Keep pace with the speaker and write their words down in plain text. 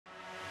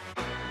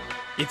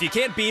If you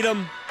can't beat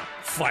them,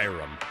 fire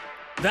them.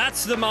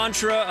 That's the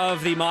mantra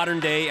of the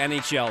modern-day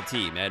NHL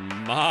team, and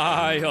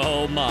my,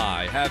 oh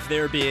my, have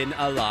there been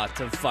a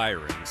lot of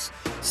firings.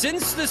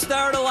 Since the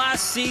start of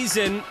last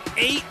season,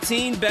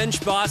 18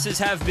 bench bosses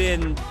have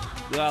been,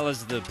 well,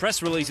 as the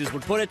press releases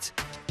would put it,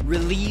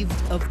 relieved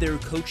of their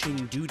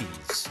coaching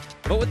duties.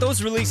 But what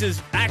those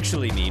releases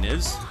actually mean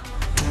is...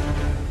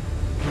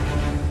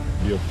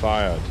 You're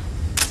fired.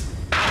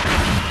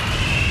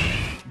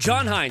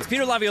 John Hines,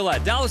 Peter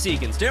Laviolette, Dallas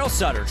Eakins, Daryl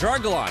Sutter,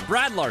 Gerard Gallant,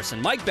 Brad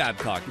Larson, Mike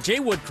Babcock, Jay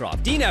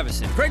Woodcroft, Dean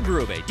Evison, Craig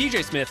Berube,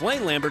 DJ Smith,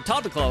 Lane Lambert,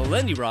 Todd McClellan,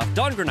 Lindy Ruff,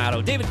 Don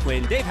Granato, David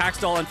Quinn, Dave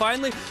Haxtell, and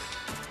finally,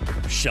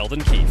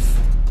 Sheldon Keefe.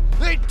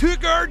 They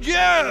took our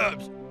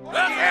jobs!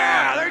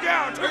 Yeah, they're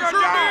down. Took our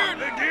jobs.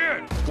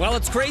 They did. Well,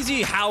 it's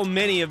crazy how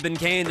many have been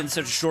canned in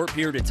such a short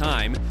period of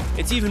time.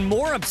 It's even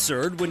more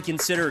absurd when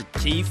considered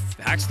Keefe,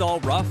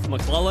 Haxtell, Ruff,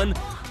 McClellan.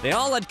 They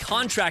all had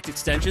contract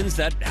extensions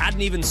that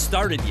hadn't even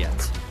started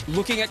yet.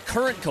 Looking at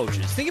current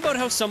coaches, think about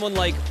how someone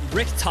like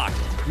Rick Tocchet,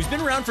 who's been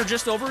around for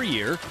just over a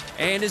year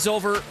and is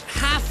over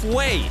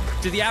halfway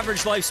to the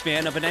average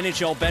lifespan of an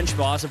NHL bench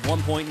boss of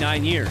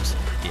 1.9 years.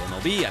 The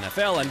MLB,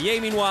 NFL, NBA,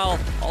 meanwhile,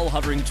 all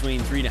hovering between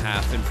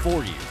 3.5 and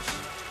 4 years.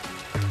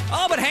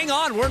 Oh, but hang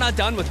on, we're not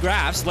done with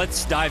graphs.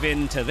 Let's dive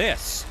into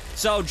this.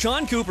 So,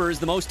 John Cooper is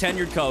the most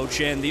tenured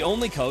coach and the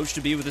only coach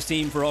to be with his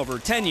team for over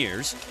 10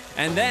 years.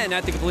 And then,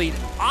 at the complete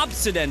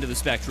opposite end of the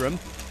spectrum,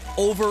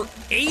 over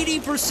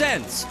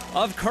 80%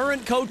 of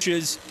current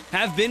coaches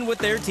have been with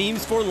their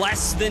teams for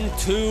less than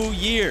 2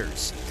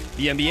 years.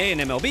 The NBA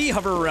and MLB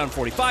hover around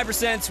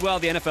 45%, while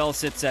the NFL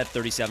sits at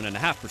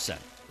 37.5%.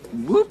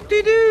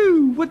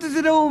 Whoop-de-doo! What does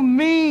it all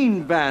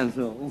mean,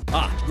 Basil?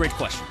 Great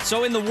question.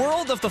 So in the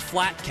world of the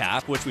flat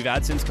cap, which we've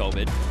had since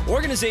COVID,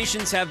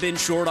 organizations have been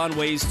short on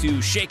ways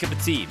to shake up a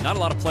team. Not a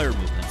lot of player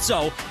movement.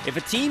 So if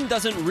a team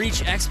doesn't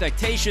reach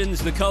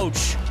expectations, the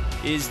coach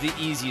is the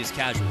easiest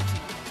casualty.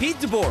 Pete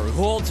DeBoer, who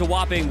holds a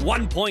whopping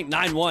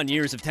 1.91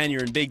 years of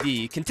tenure in Big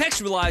D,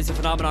 contextualized the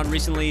phenomenon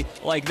recently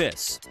like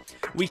this.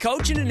 We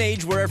coach in an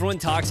age where everyone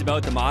talks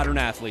about the modern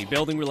athlete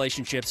building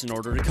relationships in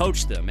order to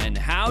coach them. And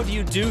how do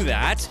you do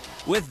that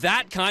with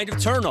that kind of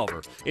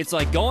turnover? It's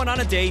like going on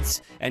a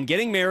date and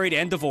getting married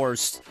and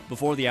divorced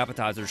before the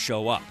appetizers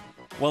show up.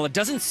 Well, it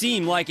doesn't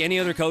seem like any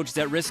other coach is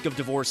at risk of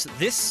divorce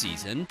this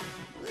season.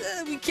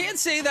 We can't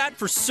say that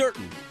for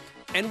certain.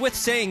 And with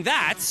saying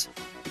that,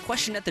 the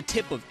question at the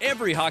tip of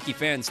every hockey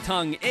fan's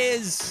tongue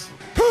is...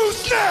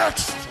 Who's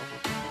next?